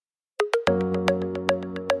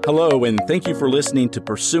Hello, and thank you for listening to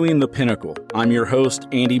Pursuing the Pinnacle. I'm your host,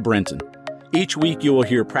 Andy Brenton. Each week you will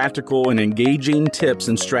hear practical and engaging tips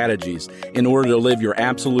and strategies in order to live your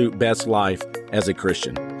absolute best life as a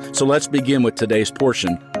Christian. So let's begin with today's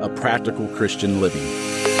portion of Practical Christian Living.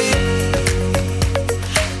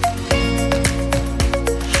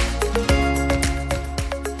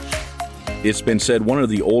 It's been said one of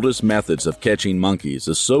the oldest methods of catching monkeys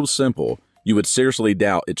is so simple you would seriously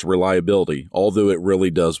doubt its reliability, although it really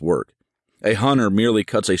does work. A hunter merely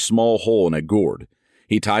cuts a small hole in a gourd.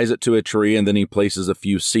 He ties it to a tree and then he places a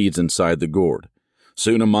few seeds inside the gourd.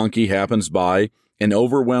 Soon a monkey happens by and,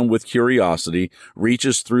 overwhelmed with curiosity,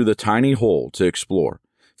 reaches through the tiny hole to explore.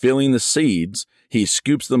 Feeling the seeds, he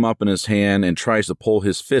scoops them up in his hand and tries to pull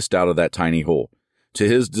his fist out of that tiny hole. To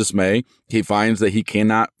his dismay, he finds that he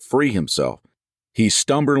cannot free himself. He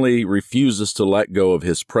stubbornly refuses to let go of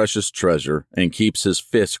his precious treasure and keeps his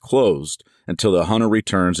fist closed until the hunter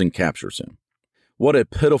returns and captures him. What a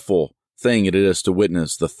pitiful thing it is to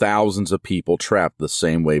witness the thousands of people trapped the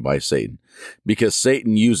same way by Satan, because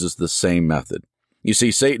Satan uses the same method. You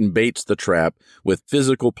see, Satan baits the trap with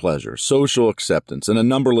physical pleasure, social acceptance, and a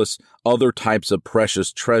numberless other types of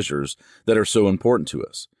precious treasures that are so important to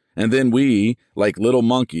us. And then we, like little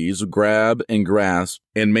monkeys, grab and grasp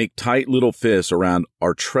and make tight little fists around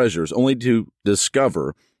our treasures, only to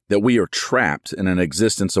discover that we are trapped in an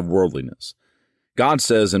existence of worldliness. God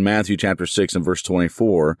says in Matthew chapter 6 and verse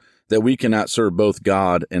 24 that we cannot serve both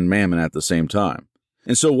God and mammon at the same time.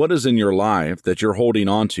 And so what is in your life that you're holding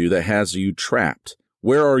on to that has you trapped?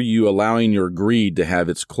 Where are you allowing your greed to have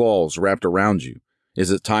its claws wrapped around you?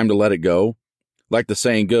 Is it time to let it go? Like the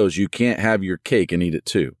saying goes, you can't have your cake and eat it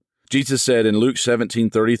too. Jesus said in Luke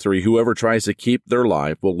 17:33, whoever tries to keep their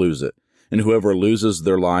life will lose it, and whoever loses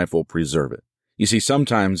their life will preserve it. You see,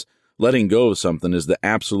 sometimes letting go of something is the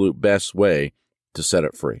absolute best way to set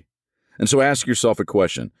it free. And so ask yourself a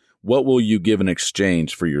question. What will you give in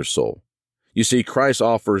exchange for your soul? You see, Christ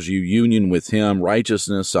offers you union with Him,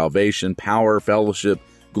 righteousness, salvation, power, fellowship,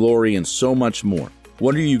 glory, and so much more.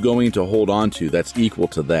 What are you going to hold on to that's equal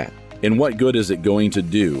to that? And what good is it going to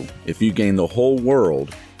do if you gain the whole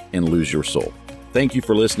world and lose your soul? Thank you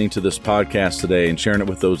for listening to this podcast today and sharing it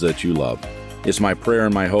with those that you love. It's my prayer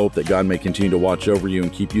and my hope that God may continue to watch over you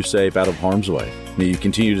and keep you safe out of harm's way. May you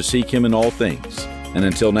continue to seek Him in all things. And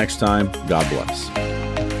until next time, God bless.